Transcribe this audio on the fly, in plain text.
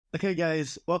Okay,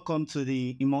 guys, welcome to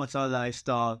the Immortal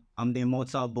Lifestyle. I'm the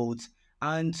Immortal Boat,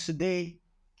 and today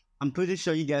I'm pretty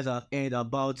sure you guys have heard or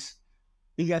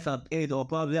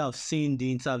probably have seen the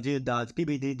interview that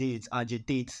PBD did at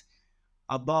Tate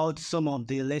about some of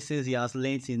the lessons he has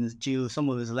learned in his jail, some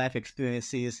of his life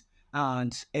experiences,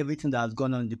 and everything that has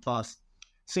gone on in the past.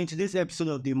 So, in today's episode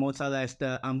of the Immortal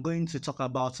Lifestyle, I'm going to talk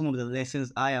about some of the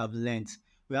lessons I have learned.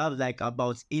 We have like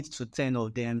about 8 to 10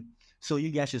 of them. So,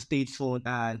 you guys should stay tuned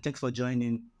and thanks for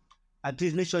joining. And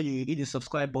please make sure you hit the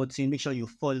subscribe button, make sure you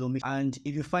follow me. And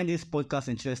if you find this podcast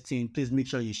interesting, please make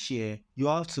sure you share. You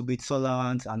have to be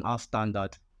tolerant and have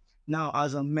standard. Now,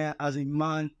 as a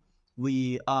man,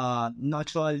 we are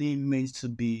naturally meant to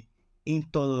be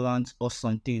intolerant of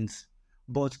some things,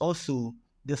 but also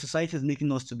the society is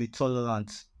making us to be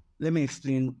tolerant. Let me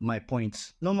explain my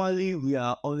point. Normally, we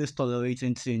are always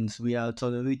tolerating things. We can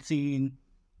tolerate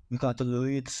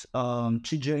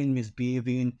children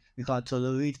misbehaving. We can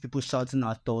tolerate people shouting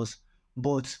at us.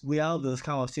 But we have those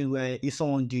kind of things where if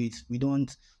someone do it, we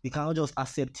cannot just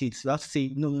accept it. We have to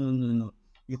say, no, no, no, no, no.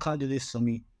 You can't do this to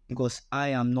me because I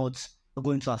am not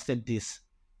going to accept this.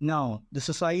 Now, the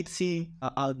society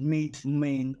has made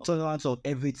men tolerant of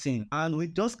everything, and we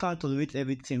just can't tolerate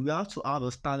everything. We have to have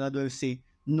a standard where we say,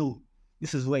 no,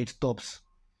 this is where it stops.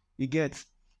 You get,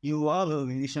 you have a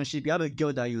relationship, you have a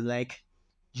girl that you like,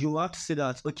 you have to say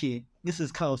that, okay, this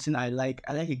is kind of thing I like.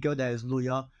 I like a girl that is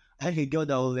loyal. I like a girl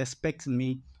that will respect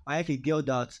me. I like a girl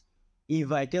that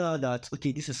if I tell her that,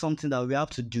 okay, this is something that we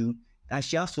have to do, and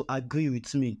she has to agree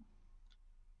with me.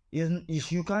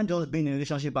 If you can't just be in a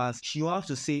relationship and she will have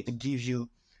to say to give you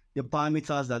the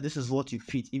parameters that this is what you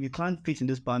fit. If you can't fit in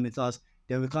those parameters,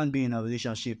 then we can't be in a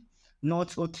relationship.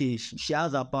 Not okay, she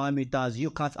has her parameters,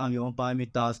 you can't have your own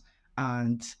parameters,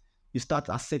 and you start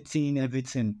accepting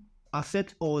everything.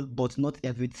 Accept all but not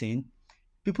everything.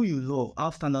 People you love,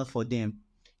 have standards for them.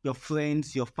 Your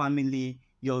friends, your family,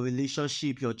 your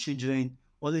relationship, your children,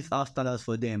 always have standards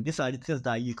for them. These are the things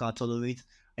that you can tolerate,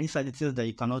 and these are the things that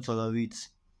you cannot tolerate.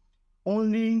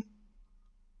 Only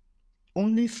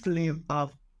only slaves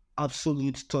have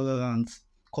absolute tolerance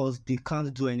because they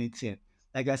can't do anything.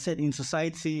 Like I said, in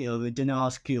society of a general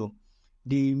scale,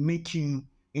 they make you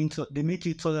they make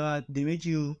you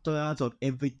tolerant of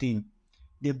everything.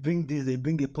 They bring this, they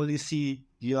bring the policy,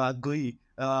 you agree,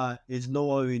 it's no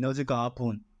worry, nothing can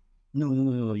happen. No,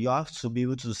 no, no, no. You have to be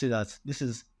able to say that this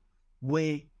is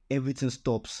where everything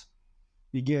stops.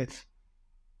 You get.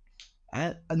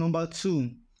 And number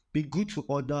two, be good to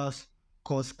others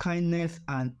because kindness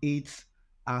and hate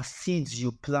are seeds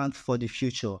you plant for the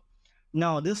future.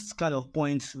 Now, this kind of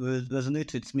point will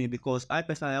resonate with me because I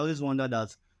personally always wonder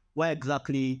that why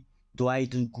exactly do I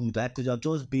do good? I could have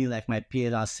just been like my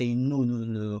peers and saying, no, no,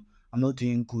 no, no, I'm not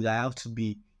doing good. I have to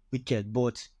be wicked.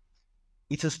 But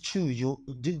it is true.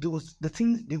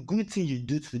 The good thing you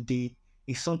do today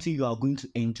is something you are going to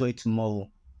enjoy tomorrow.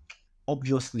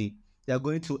 Obviously, you are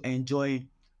going to enjoy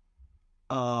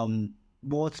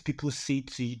what people say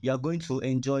to you. You are going to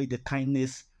enjoy the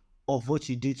kindness of what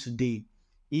you did today.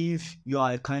 If you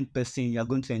are a kind person, you are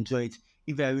going to enjoy it.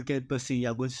 If you are a wicked person, you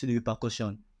are going to see the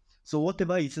repercussion. So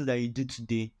whatever it is that you do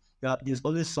today, there's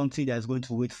always something that is going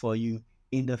to wait for you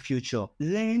in the future.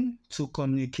 Learn to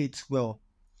communicate well.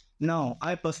 Now,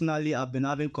 I personally have been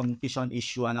having communication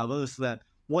issue, and I've always like,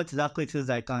 what exactly it is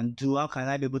I can do? How can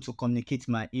I be able to communicate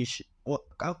my issue?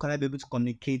 How can I be able to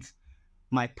communicate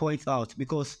my point out?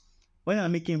 Because when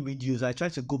I'm making videos, I try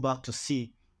to go back to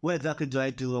see what exactly do I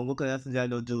do wrong, what exactly do I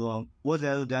not do wrong, what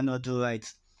else do I not do right.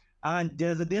 And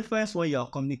there's a difference when you're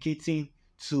communicating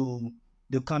to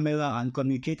the camera and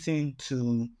communicating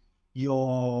to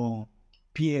your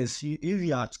peers. If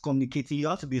you are communicating, you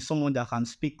have to be someone that can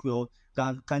speak well,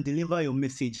 that can deliver your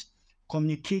message,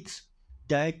 communicate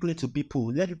directly to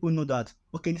people, let people know that,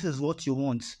 okay, this is what you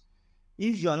want.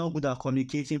 If you are not good at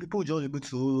communicating, people will just be able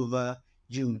to roll over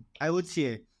you. I would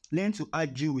say learn to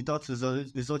argue without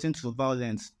resorting to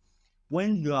violence.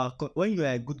 When you are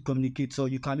a good communicator,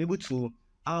 you can be able to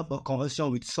have a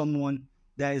conversation with someone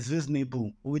that is reasonable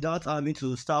without having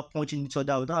to start punching each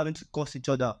other, without having to curse each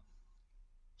other.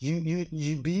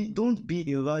 Don't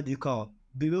be a radical.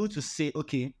 Be able to say,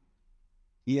 okay,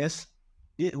 yes,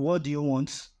 what do you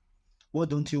want? What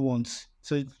don't you want?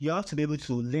 So you have to be able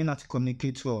to learn how to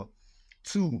communicate well.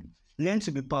 Two, learn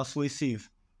to be persuasive.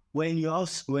 When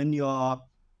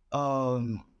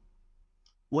um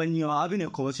when you're having a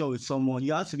conversation with someone,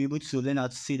 you have to be able to learn how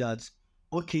to say that,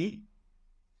 okay,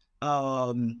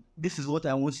 this is what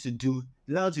I want you to do.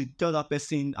 Learn how to tell that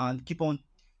person and keep on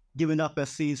giving that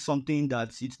person something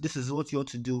this is what you want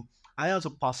to do. I have to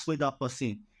persuade that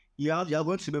person. You are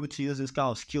going to be able to use this kind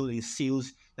of skill in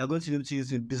sales. You're going to be able to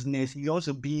use it in business. You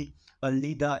also be a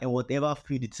leader in whatever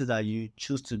field it is that you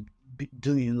choose to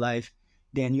do in life.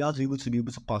 Then you have to be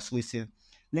able to persuasive.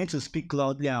 Learn to speak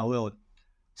loudly and well.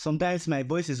 Sometimes my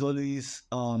voice is always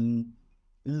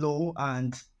low,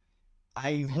 and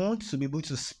I want to be able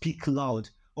to speak loud.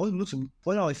 I want people to,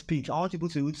 when I speak, I want people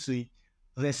to be able to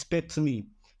respect me.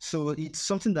 So it's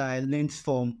something that I learned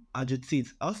from Tate.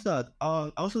 I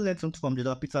also learned something from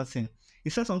Jordan Peterson. He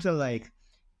said something like,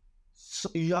 so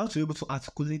you have to be able to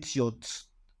articulate your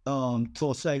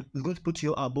thoughts. Like, it's going to put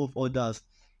you above others.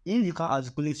 If you can't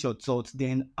articulate your thoughts,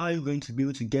 then how are you going to be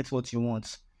able to get what you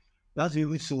want? You have to be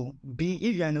able to be,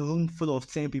 if you're in a room full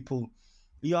of 10 people,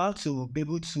 you have to be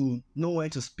able to know when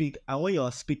to speak. And when you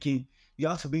are speaking, you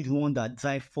have to be the one that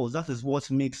drives force. That is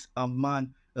what makes a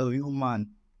man a real man.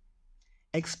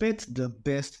 Expect the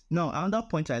best. Now, another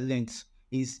point I learned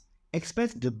is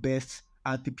expect the best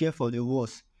and prepare for the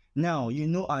worst. Now,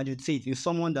 Andrew Tate is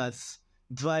someone that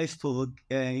drives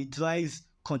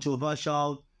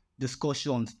controversial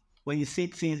discussions. When he say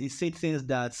things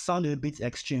that sound a bit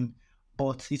extreme,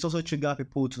 but it also trigger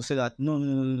people to say that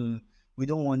no, we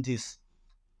don't want this.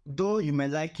 Though you may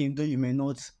like him, though you may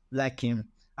not like him,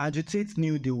 Andrew Tate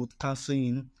knew they would cancel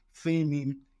him, fame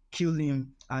him, kill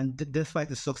him, and despite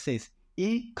the success,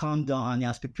 he calmed down and he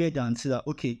has prepared and said that,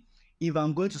 okay, if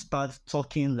I'm going to start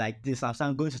talking like this, as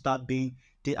I'm going to start being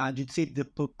the Andrew Tate, the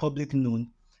public known,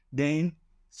 then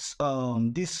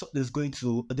this is going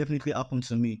to definitely happen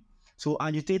to me. So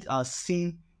Andrew Tate has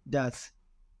seen that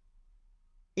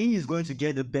he is going to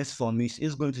get the best from it.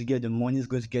 He's going to get the money, he's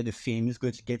going to get the fame, he's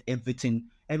going to get everything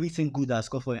good that's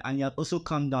come for him. And he has also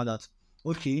come down that,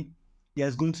 okay,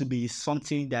 there's going to be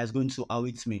something that's going to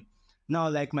await me. Now,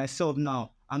 like myself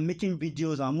now, I'm making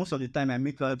videos, and most of the time I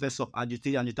make reference of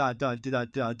agitate. I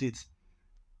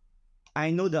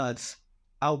know that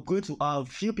I'm going to have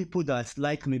few people that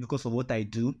like me because of what I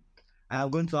do. I'm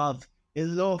going to have a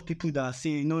lot of people that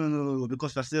say, no,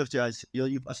 because as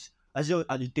you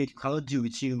agitate, you cannot deal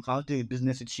with you cannot do a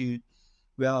business with you.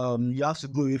 Well, you have to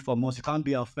go away from us. You can't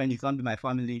be our friend. You can't be my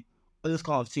family. All those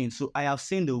kind of things. So I have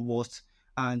seen the worst,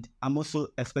 and I'm also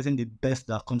expecting the best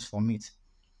that comes from it.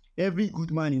 Every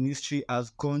good man in history has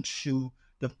gone through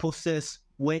the process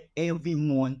where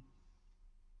everyone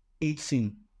hates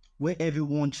him, where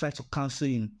everyone tries to cancel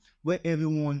him, where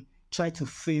everyone tries to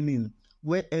fame him,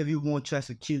 where everyone tries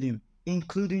to kill him,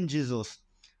 including Jesus.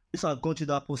 This has gone through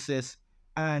that process,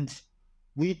 and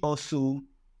we also,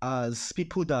 as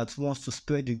people that wants to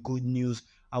spread the good news,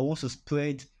 I want to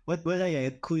spread, whether you're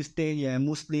a Christian, you're a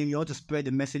Muslim, you want to spread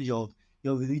the message of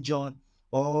your religion,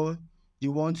 or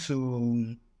you want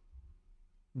to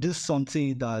do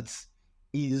something that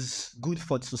is good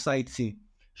for the society,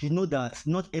 you know that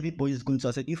not everybody is going to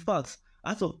accept. In fact,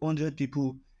 out of 100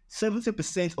 people,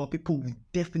 70% of people will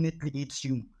definitely hate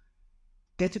you.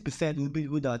 30% will be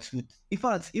people that would, in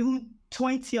fact, even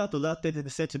 20 out of that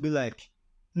 30% will be like,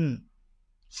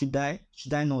 should I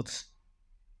not?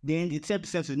 Then the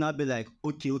 10% will not be like,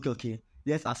 okay,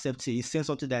 let's accept it. It's saying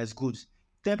something that is good.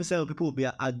 10% of people will be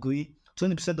agree.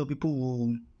 20% of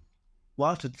people will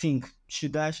have to think,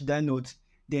 should I not?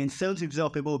 Then 70%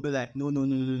 of people will be like, no,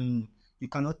 you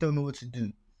cannot tell me what to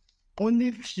do.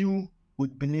 Only few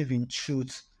would believe in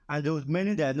truth, and there was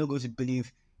many that are not going to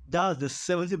believe. That's the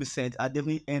 70% are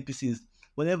definitely NPCs.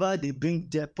 Whenever they bring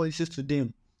their policies to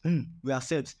them, we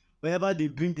accept. Whenever they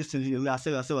bring this to them, we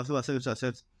accept.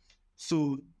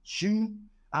 So you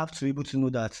have to be able to know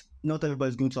that not everybody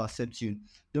is going to accept you.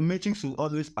 The Matrix will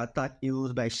always attack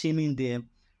heroes by shaming them,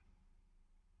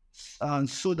 and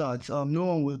so that no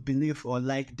one will believe or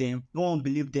like them, no one will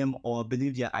believe them or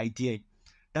believe their idea.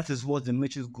 That is what the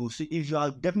Matrix goes. So if you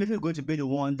are definitely going to be the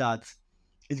one that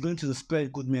is going to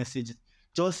spread good message,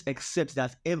 just accept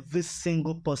that every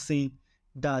single person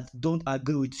that don't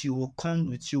agree with you will come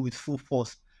with you with full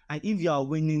force. And if you are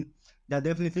winning, they're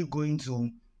definitely going to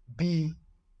be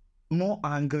more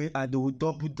angry and they will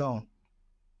double down.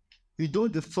 You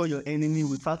don't destroy your enemy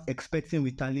without expecting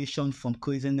retaliation from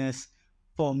craziness,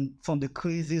 from the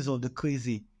crazies of the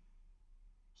crazy.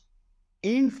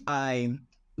 If I'm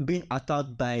being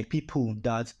attacked by people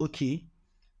that, okay,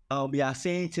 we are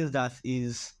saying things that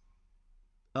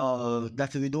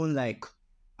we don't like,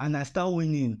 and I start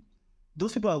winning,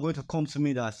 those people are going to come to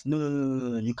me that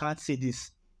no, you can't say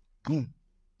this.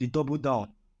 They double down.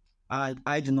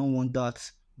 I do not want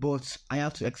that, but I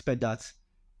have to expect that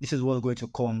this is what's going to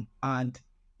come. And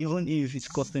even if it's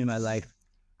costing me my life,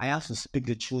 I have to speak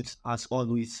the truth as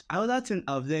always. Another thing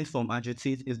I've learned from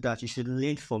agitate is that you should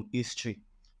learn from history.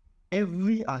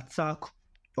 Every attack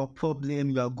or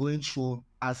problem you are going through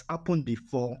has happened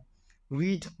before.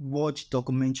 Read, watch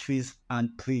documentaries,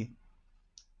 and pray.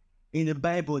 In the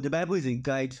Bible is a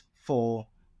guide for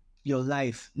your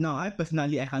life. Now, I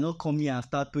personally, I cannot come here and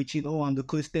start preaching, oh, I'm the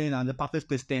Christian, I'm the perfect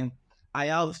Christian. I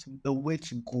have a way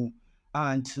to go.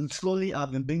 And slowly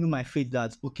I've been bringing my faith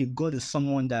that, okay, God is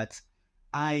someone that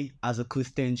I, as a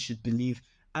Christian, should believe,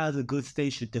 I, as a Christian,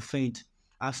 should defend.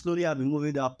 And slowly I've been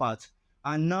moving that part.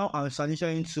 And now I'm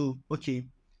transitioning to, okay,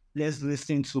 let's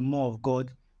listen to more of God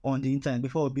on the internet.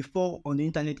 Before on the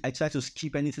internet, I try to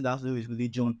skip anything that's to do with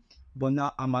religion. But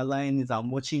now I'm aligning it, I'm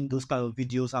watching those kind of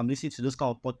videos, I'm listening to those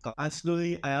kind of podcasts. And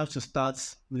slowly I have to start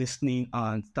listening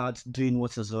and start doing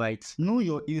what is right. Know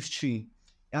your history.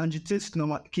 And Tate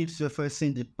keeps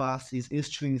referencing the past, his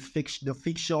history, his fiction, the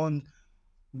fiction,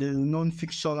 the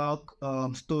non-fictional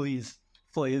stories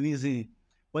for a reason.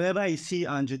 Whenever you see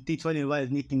Andrew Tate, whenever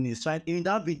he's making this, right? In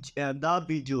that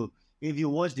video, if you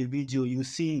watch the video, you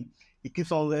see he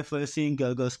keeps on referencing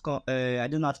I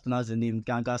don't know how to pronounce the name,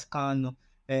 Genghis Khan,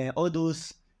 all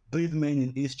those brave men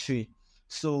in history.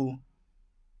 So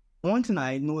one thing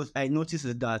I noticed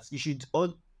is that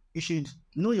you should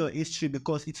know your history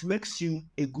because it makes you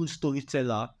a good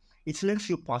storyteller. It makes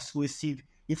you persuasive.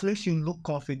 It makes you look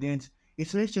confident.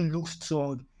 It makes you look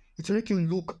strong. It makes you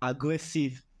look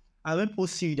aggressive. And when people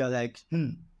see that, like,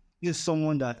 this is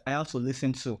someone that I have to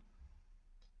listen to.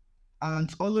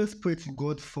 And always pray to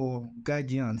God for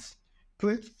guidance.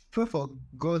 Pray, pray for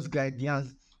God's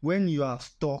guidance when you are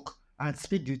stuck and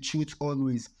speak the truth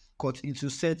always because it will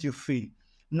set you free.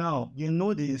 Now, you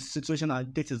know the situation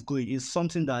that Tate is going is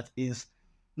something that is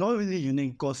not really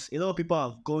unique because a lot of people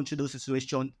have gone through those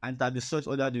situations and have been swept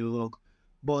under the rug.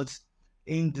 But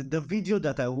in the video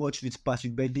that I watched with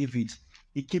Patrick by David,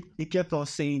 he kept on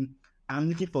saying, I'm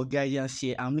looking for guidance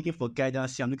here, I'm looking for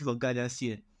guidance here, I'm looking for guidance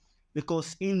here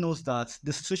because he knows that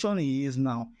the situation he is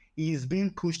now, he is being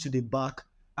pushed to the back,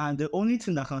 and the only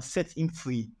thing that can set him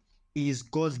free is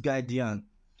God's guidance.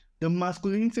 The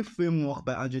masculinity framework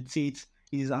by Andrew Tate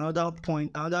is another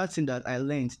point, another thing that I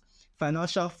learned.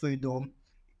 Financial freedom.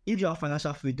 If you have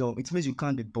financial freedom, it means you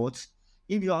can't be bought.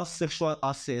 If you have sexual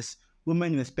access,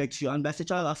 women respect you. And by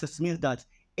sexual access, it means that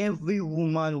every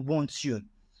woman wants you.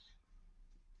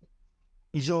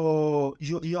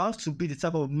 You have to be the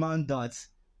type of man that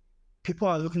people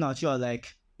are looking at you are like,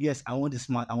 yes, I want this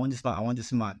man, I want this man, I want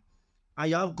this man.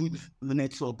 And you have good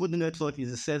network. Good network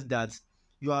is the sense that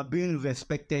you are being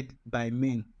respected by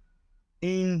men.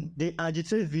 In the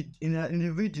agitated in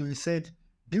the video, he said,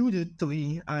 build a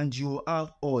tree and you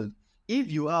have all.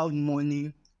 If you have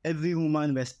money, every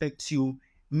woman respects you,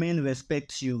 men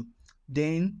respect you,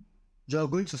 then you're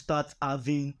going to start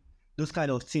having those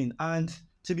kind of things. And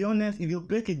to be honest, if you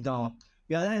break it down,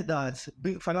 realize that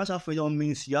financial freedom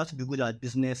means you have to be good at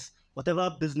business.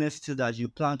 Whatever business it is that you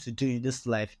plan to do in this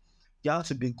life, you have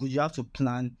to be good, you have to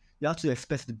plan, you have to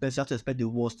expect the best, you have to expect the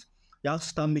worst. You have to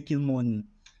start making money.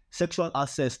 Sexual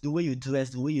access, the way you dress,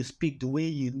 the way you speak, the way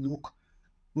you look.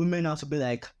 Women have to be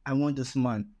like, I want this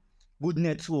man. Good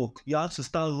network. You have to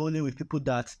start rolling with people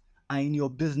that are in your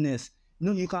business. You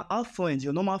know, you can have friends,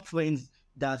 your normal friends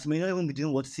that may not even be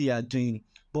doing what you are doing,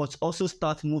 but also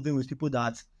start moving with people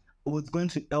that are going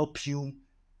to help you,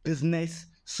 business,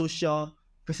 social,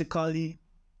 physically.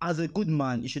 As a good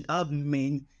man, you should have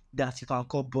men that you can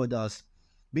call brothers.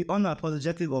 Be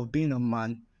unapologetic of being a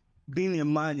man. Being a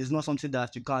man is not something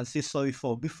that you can say sorry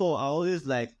for. Before, I always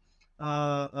like,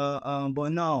 but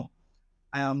now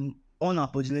I am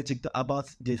unapologetic about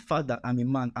the fact that I'm a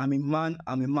man. I'm a man,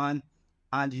 I'm a man,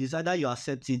 and it's either you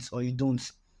accept it or you don't.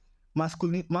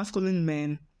 Masculine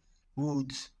men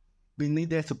would be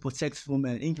needed to protect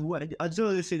women. I just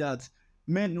always say that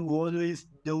men will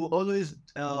always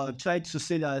try to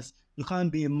say that you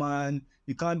can't be a man,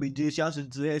 you can't be this, you have to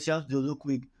dress, you have to look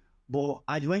weak. But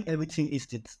when everything is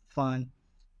the fan,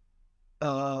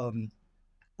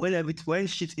 when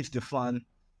shit is the fan,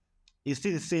 it's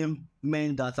still the same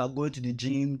men that are going to the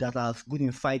gym, that are good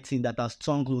in fighting, that are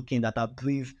strong looking, that are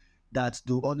brave, that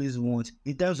do always want.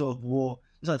 In terms of war,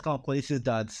 these are the kind of qualities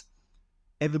that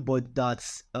everybody that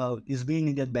is being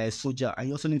needed by a soldier, and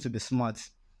you also need to be smart.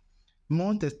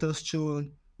 More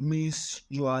testosterone means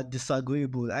you are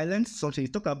disagreeable. I learned something. You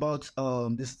talk about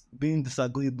this being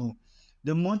disagreeable.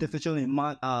 The more testosterone a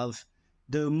man has,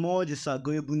 the more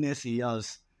disagreeableness he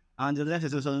has. And the less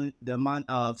testosterone the man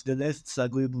has, the less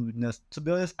disagreeableness. To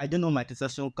be honest, I don't know my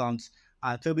testosterone counts.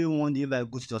 I probably one day if I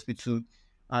go to the hospital,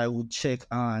 I would check,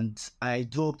 and I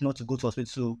do hope not to go to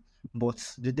hospital. But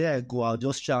the day I go, I'll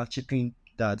just try and check in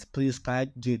that please can I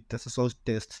do a testosterone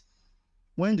test.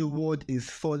 When the world is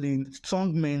falling,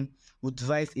 strong men would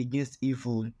rise against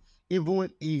evil, even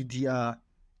if they are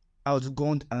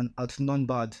outgunned and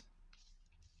outnumbered.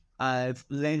 I've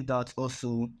learned that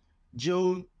also.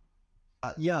 Joe,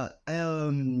 Joe,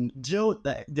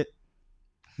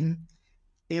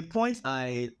 a point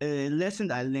a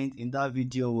lesson I learned in that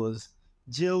video was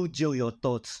jail your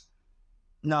thoughts.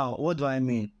 Now, what do I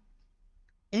mean?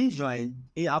 If you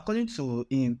are according to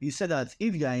him, he said that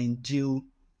if you are in jail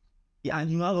and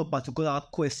you have a particular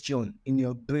question in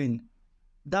your brain,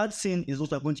 that thing is what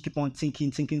you're going to keep on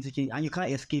thinking, and you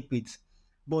can't escape it.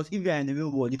 But if you are in the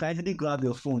real world, you can easily grab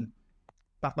your phone,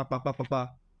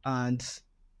 and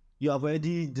you have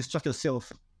already distracted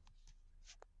yourself.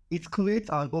 It creates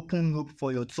an open loop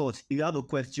for your thoughts. If you have a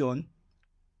question,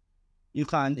 you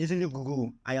can easily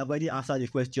Google. I have already answered the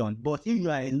question. But if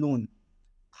you are alone,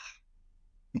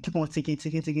 you keep on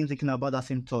thinking about that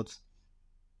same thought.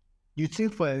 You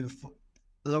think for a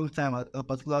long time a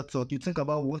particular thought. You think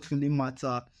about what really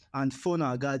matter, and phone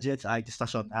and gadgets are a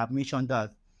distraction. I have mentioned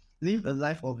that. Live a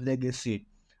life of legacy.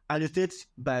 Tate,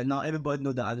 by now, everybody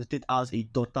knows that Tate has a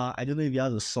daughter. I don't know if he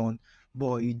has a son,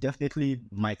 but he definitely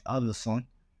might have a son.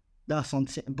 That's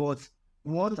something. But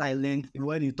what I learned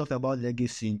when he talked about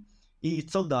legacy, he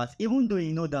thought that even though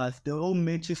you know that the whole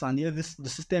matrix and the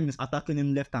system is attacking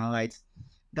him left and right,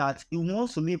 that he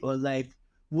wants to live a life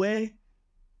where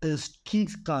his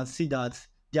kids can see that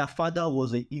their father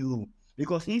was a hero.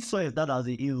 Because he saw his dad as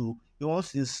a hero, he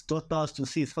wants his daughters to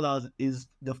see his father as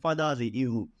the father as a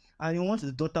hero. And he wants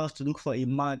his daughters to look for a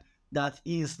man that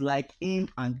is like him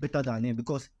and better than him.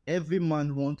 Because every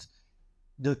man wants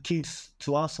the kids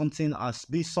to have something as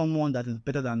be someone that is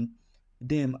better than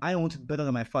them. I want to be better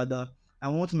than my father. I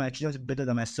want my children to be better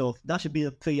than myself. That should be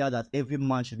a prayer that every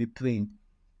man should be praying.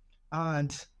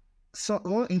 And so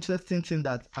one interesting thing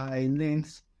that I learned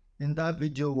in that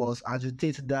video was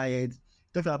Tate diet.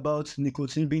 Talk about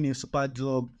nicotine being a super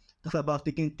drug. Talk about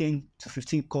taking 10 to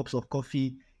 15 cups of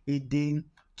coffee a day,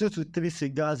 2 to 3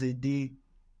 cigars a day.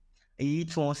 I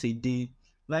eat once a day.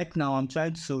 Right now, I'm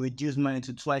trying to reduce mine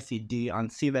to twice a day and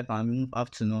see if I can remove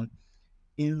afternoon.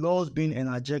 In-laws being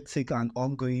energetic and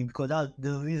ongoing, because that's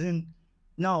the reason.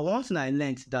 Now, one thing I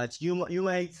learned that you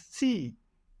might see,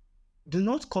 do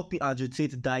not copy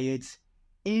Tate diet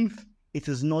if it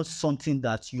is not something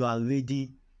that you are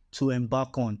ready to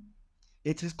embark on.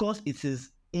 It is because it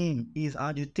is him, he is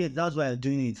Tate, that's why I'm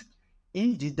doing it.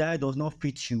 If the diet does not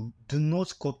fit you, do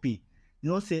not copy.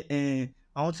 Do not say,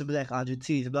 I want to be like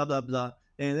Tate, blah, blah, blah.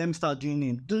 Let me start doing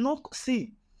it. Do not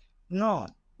see. No,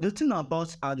 the thing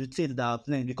about Tate that I've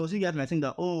learned, because you guys might think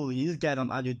that, oh, this guy on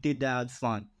Tate that's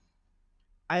fun.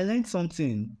 I learned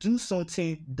something. Do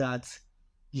something that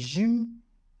you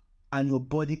and your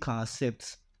body can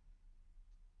accept.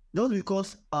 Just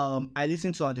because I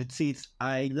listen to Tate,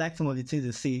 I like some of the things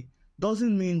they say,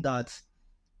 doesn't mean that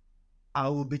I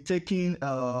will be taking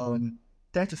 10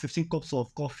 to 15 cups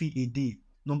of coffee a day.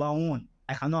 Number one,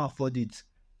 I cannot afford it.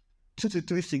 2 to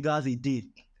 3 cigars a day,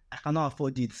 I cannot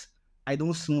afford it. I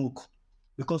don't smoke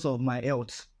because of my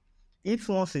health. Eat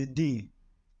once a day.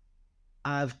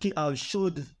 I've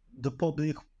showed the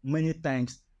public many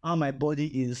times how my body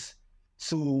is.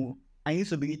 So I need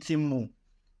to be eating more.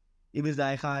 If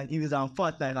I'm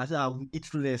fat, like I said, I will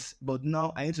eat less. But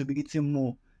now I need to be eating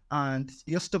more. And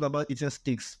just talk about eating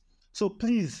sticks. So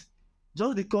please,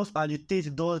 just because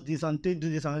Tate does this and Tate do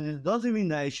this and this, doesn't mean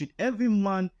that every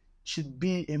man should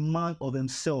be a man of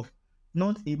himself,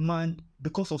 not a man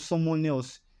because of someone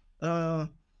else.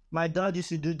 My dad used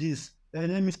to do this,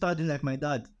 and let me start doing like my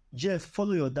dad. Yes,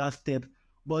 follow your dad's step,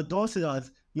 but don't say that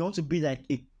you want to be like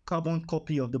a carbon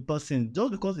copy of the person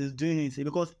just because he's doing it.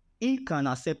 Because he can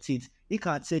accept it, he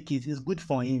can take it. It's good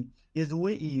for him. It's the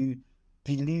way he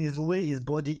believes, it's the way his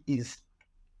body is.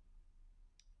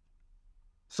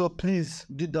 So please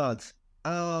do that.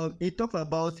 There's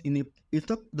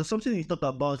something he talked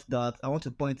about that I want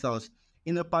to point out.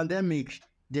 In a pandemic,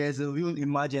 there's a real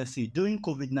emergency. During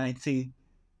COVID-19,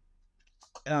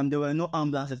 there were no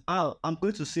ambulances. I'm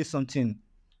going to say something.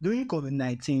 During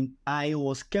COVID-19, I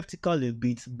was skeptical a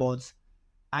bit, but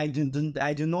I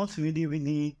do not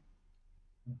really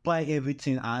buy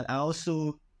everything. And I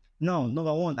also, no,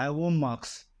 number one, I want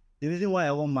masks. The reason why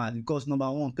I want masks because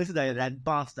number one, places like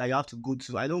banks that you have to go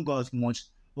to, I don't go as much.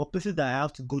 But places that I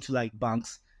have to go to like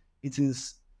banks, it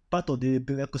is part of the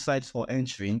prerequisites for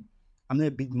entering. I'm not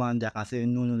a big man that can say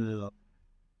no.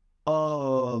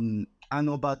 And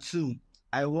number two,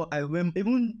 not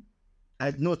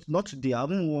today. I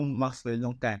haven't worn masks for a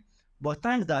long time. But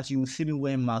times that you will see me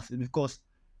wearing masks is because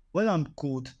when I'm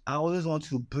cold, I always want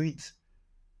to breathe.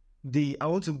 I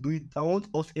want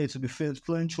hot air to be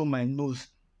flowing through my nose.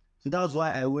 So that's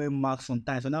why I wear masks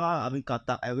sometimes. So now I'm having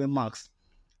catarrh, I wear masks.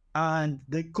 And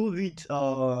the COVID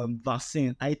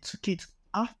vaccine, I took it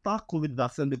after COVID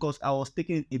vaccine, because I was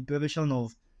taking a preparation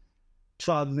of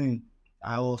traveling,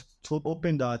 I was so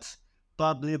hoping that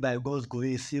probably by God's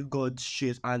grace, if God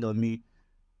shades hand on me,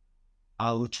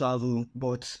 I will travel.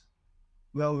 But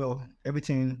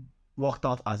everything worked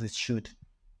out as it should.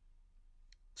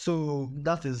 So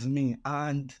that is me.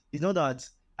 And you know that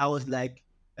I was like,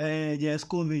 yes,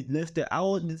 COVID, let's stay. I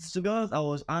was, to be honest, I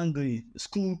was angry.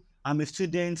 School, I'm a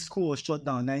student, school was shut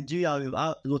down. Nigeria, we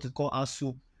have what we call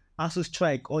ASU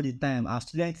strike all the time. Our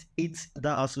students ate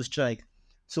that ASU strike.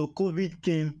 So COVID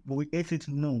came, but we ate it.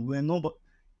 No,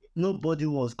 nobody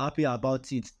was happy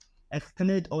about it.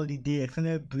 Extended holiday,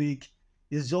 extended break,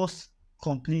 it's just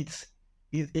complete.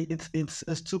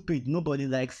 It's stupid. Nobody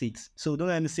likes it. So don't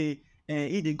let me say,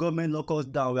 if the government lock us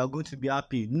down, we are going to be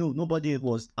happy. No, nobody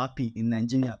was happy in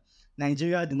Nigeria.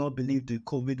 Nigeria did not believe the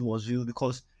COVID was real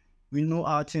because we know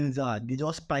how things are. They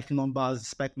just spike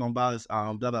numbers, blah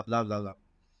blah blah blah blah.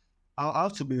 I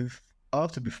have to be, I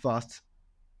have to be fast.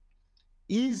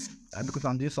 Is because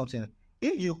I'm doing something.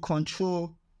 If you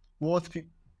control what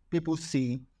people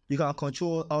see, you can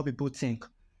control how people think.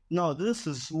 Now, this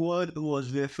is what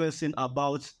was referencing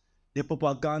about the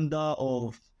propaganda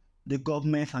of the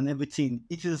government and everything.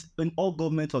 It is in all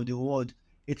governments of the world.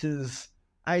 It is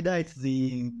either it's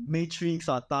the matrix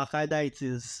attack, either it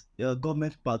is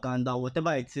government propaganda,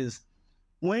 whatever it is.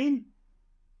 When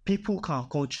people can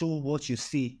control what you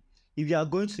see. If you are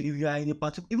going to, if you are in a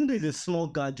particular, even though it's a small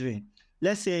gathering,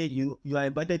 let's say you are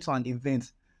invited to an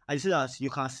event, and you say that you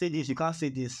can say this, you can't say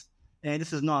this, and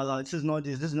this is not allowed, this is not.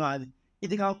 If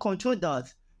they can control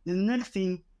that, the next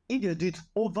thing, if they do it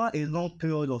over a long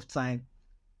period of time,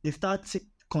 they start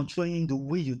controlling the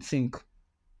way you think.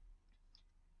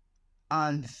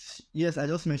 And yes, I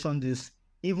just mentioned this.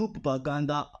 Even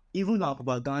our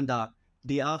propaganda,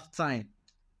 they have time.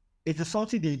 It is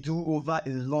something they do over a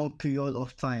long period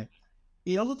of time.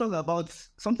 He also talked about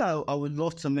something I would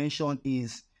love to mention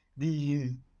is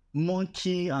the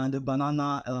monkey and the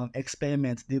banana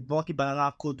experiment, the monkey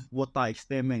banana cold water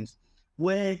experiment,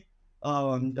 where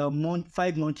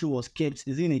five monkey was kept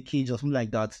is in a cage or something like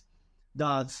that.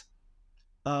 That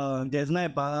there's not a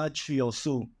banana tree or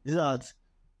so. Is that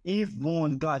if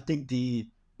one guy take the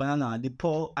banana, they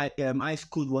pour ice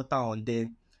cold water on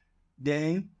them,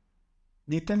 then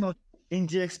they turn out in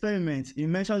the experiment, he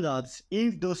mentioned that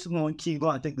if those monkey go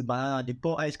and take the banana, they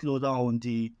pour ice cube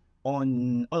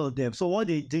on all of them. So what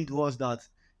they did was that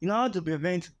in order to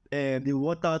prevent the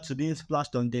water to being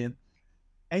splashed on them,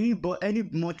 any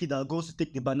monkey that goes to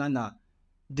take the banana,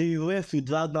 the rest will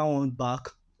drag that one back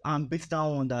and beat that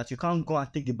one that you can't go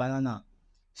and take the banana.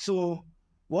 So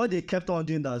what they kept on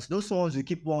doing that those ones will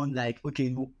keep on like, okay,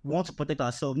 we want to protect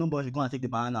ourselves, nobody will go and take the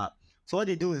banana. So what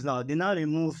they do is now they now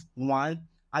remove one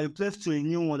and replace to a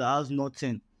new one that has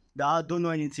nothing, that don't know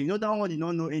anything. You know that one you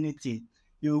don't know anything.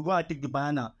 You will go and take the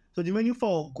banana. So the many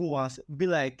four go and be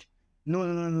like,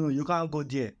 no, you can't go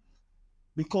there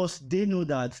because they know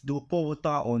that they'll pour water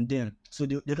on them, so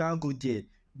they can't go there.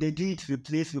 They do it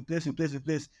replace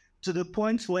to the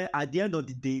point where at the end of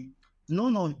the day,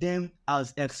 none of them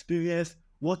has experienced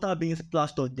water being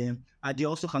splashed on them, and they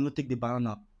also cannot take the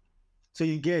banana. So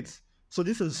you get, so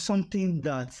this is something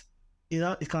that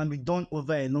it can be done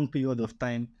over a long period of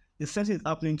time. The same thing is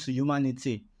happening to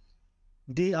humanity.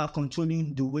 They are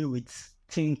controlling the way we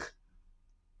think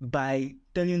by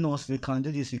telling us we can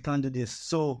do this, we can't do this.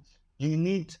 So you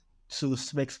need to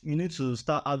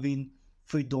start having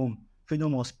freedom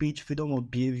of speech, freedom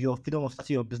of behavior, freedom of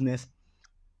starting your business.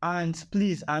 And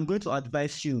please, I'm going to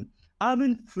advise you,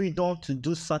 having freedom to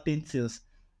do certain things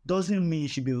doesn't mean you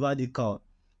should be radical.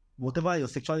 Whatever your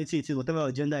sexuality it is, whatever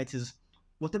your gender it is,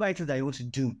 whatever it is that you want to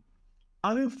do,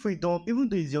 having freedom, even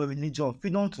though it's your religion,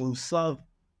 freedom to serve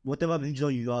whatever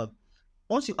religion you have.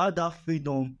 Once you have that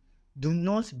freedom, do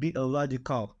not be a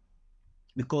radical,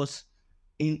 because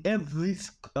in every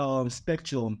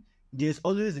spectrum, there's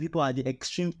always people at the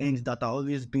extreme ends that are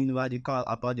always being radical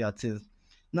about their things.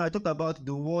 Now I talk about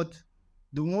the world,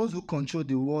 the ones who control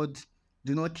the world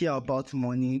do not care about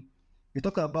money. We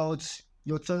talk about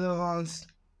your tolerance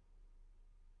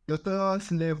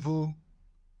level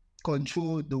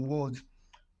control the world.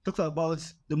 Talks about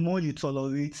the more you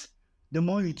tolerate, the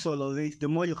more you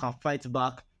can fight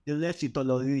back, the less you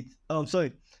tolerate.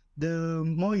 The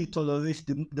more you tolerate,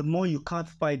 the more you can't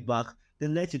fight back, the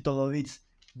less you tolerate,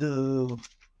 the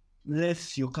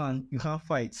less you can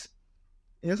fight.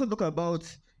 He also talk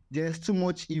about there's too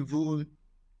much evil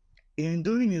in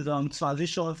doing his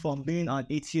transition from being an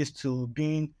atheist to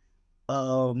being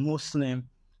Muslim,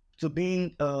 to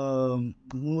being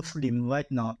Muslim right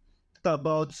now. Talk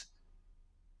about,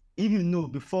 if you know,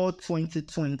 before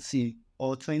 2020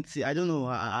 or 20. I don't know.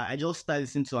 I just started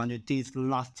listening to Andrew Tate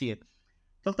last year.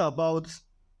 Talked about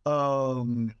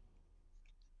um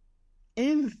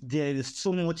if there is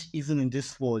so much evil in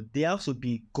this world, there has to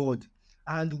be God.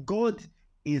 And God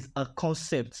is a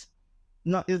concept.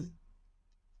 Now,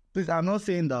 please, I'm not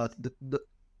saying that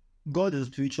God is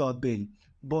a spiritual being,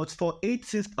 but for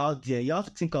atheists out there, you have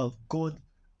to think of God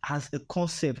as a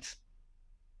concept.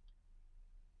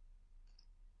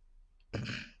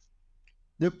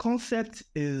 The concept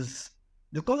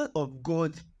of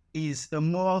God is a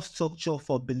moral structure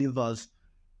for believers.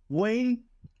 When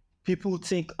people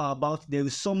think about there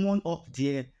is someone up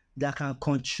there that can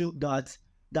control that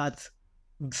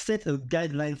set a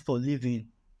guideline for living,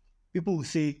 people will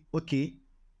say, okay,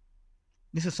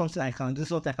 this is something I can do, this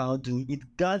is what I cannot do.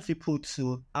 It guides people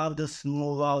to have this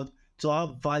moral, to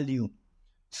have value.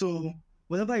 So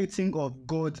whenever you think of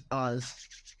God as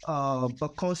a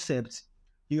concept,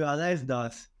 you realize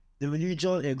that the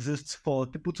religion exists for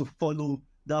people to follow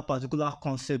that particular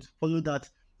concept, follow that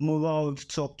moral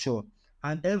structure.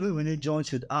 And every religion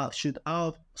should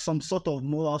have some sort of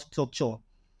moral structure.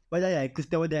 Whether you're a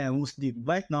Christian, whether you're a Muslim.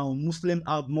 Right now, Muslims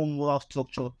have more moral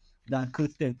structure than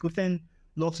Christian. Christian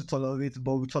loves to tolerate,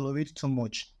 but we tolerate too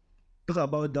much. Talk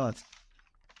about that.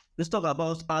 Let's talk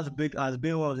about heartbreak as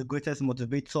being one of the greatest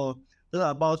motivator.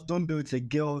 Talk about don't be with a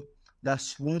girl that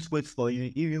won't wait for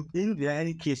you. If there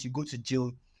any case you go to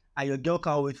jail and your girl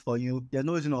can't wait for you, there's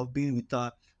no reason of being with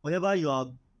her. Whenever you are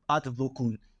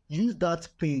heartbroken, use that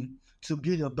pain to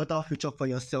build a better future for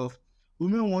yourself.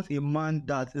 Women want a man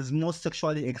that is more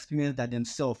sexually experienced than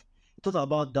themselves. Talk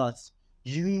about that.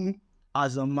 You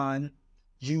as a man,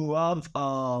 you have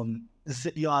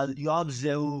you have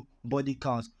zero body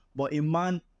count, but a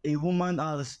woman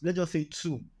has, let's just say,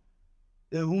 two.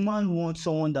 A woman wants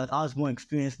someone that has more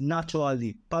experience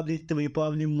naturally, probably three,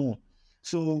 probably more.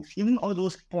 So even all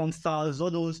those porn stars, all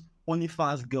those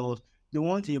OnlyFans girls, they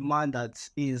want a man that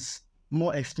is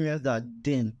more experienced than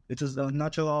them. It is a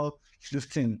natural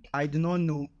thing. I do not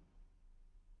know.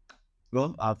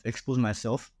 Well, I've exposed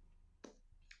myself.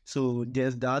 So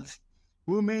there's that.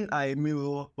 Women are a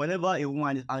mirror. Whenever a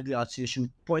woman is angry at you, she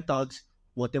should point out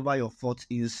whatever your fault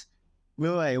is.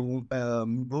 Women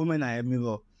are a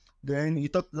mirror. Then you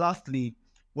talk lastly,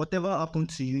 whatever happened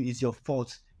to you is your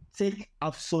fault. Take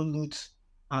absolute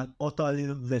and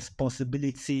utterly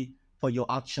responsibility for your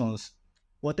actions.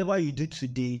 Whatever you do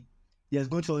today, there's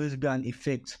going to always be an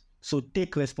effect. So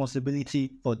take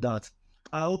responsibility for that.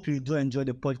 I hope you do enjoy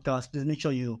the podcast. Please make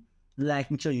sure you like,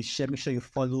 make sure you share, make sure you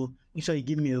follow, make sure you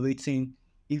give me a rating.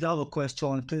 If you have a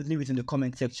question, please leave it in the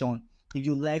comment section. If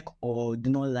you like or do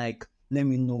not like, let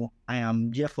me know. I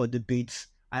am here for debates.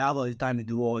 I have all the time in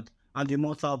the world. And the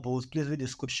mortal balls, please read the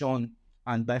description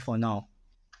and bye for now.